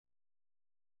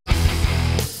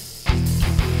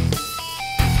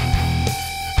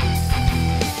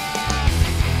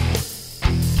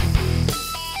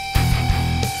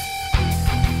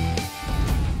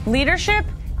Leadership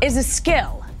is a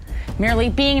skill. Merely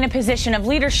being in a position of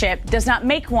leadership does not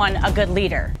make one a good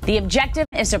leader. The objective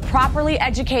is to properly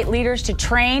educate leaders to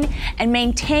train and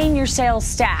maintain your sales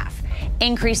staff,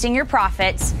 increasing your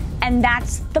profits, and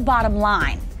that's the bottom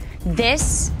line.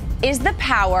 This is the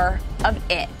power of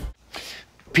it.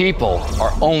 People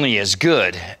are only as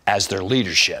good as their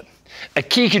leadership. A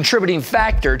key contributing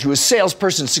factor to a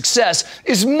salesperson's success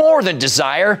is more than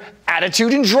desire,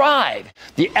 attitude, and drive.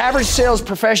 The average sales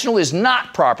professional is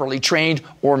not properly trained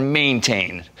or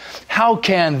maintained. How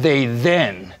can they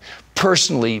then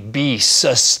personally be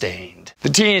sustained? The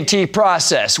TNT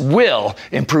process will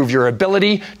improve your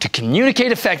ability to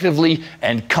communicate effectively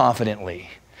and confidently.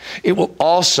 It will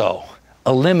also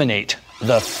eliminate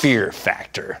the fear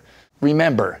factor.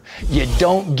 Remember, you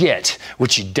don't get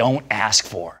what you don't ask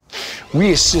for.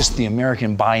 We assist the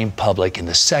American buying public in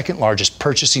the second largest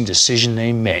purchasing decision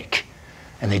they make,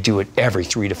 and they do it every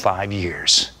 3 to 5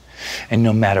 years. And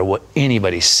no matter what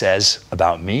anybody says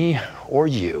about me or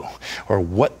you, or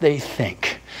what they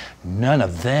think, none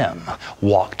of them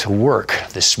walked to work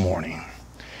this morning.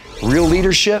 Real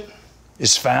leadership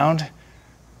is found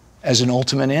as an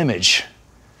ultimate image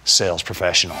sales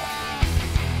professional.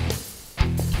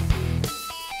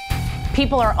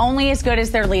 People are only as good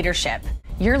as their leadership.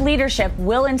 Your leadership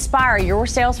will inspire your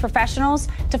sales professionals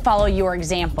to follow your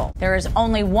example. There is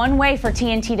only one way for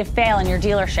TNT to fail in your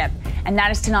dealership, and that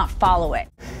is to not follow it.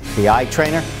 The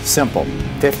iTrainer, simple.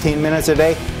 15 minutes a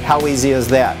day, how easy is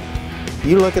that?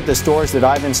 You look at the stores that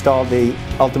I've installed the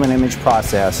Ultimate Image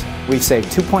process, we've saved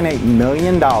 $2.8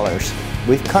 million.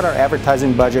 We've cut our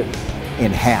advertising budget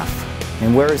in half.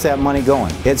 And where is that money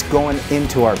going? It's going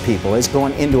into our people. It's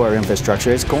going into our infrastructure.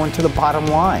 It's going to the bottom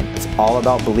line. It's all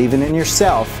about believing in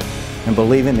yourself and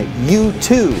believing that you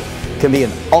too can be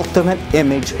an ultimate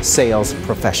image sales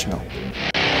professional.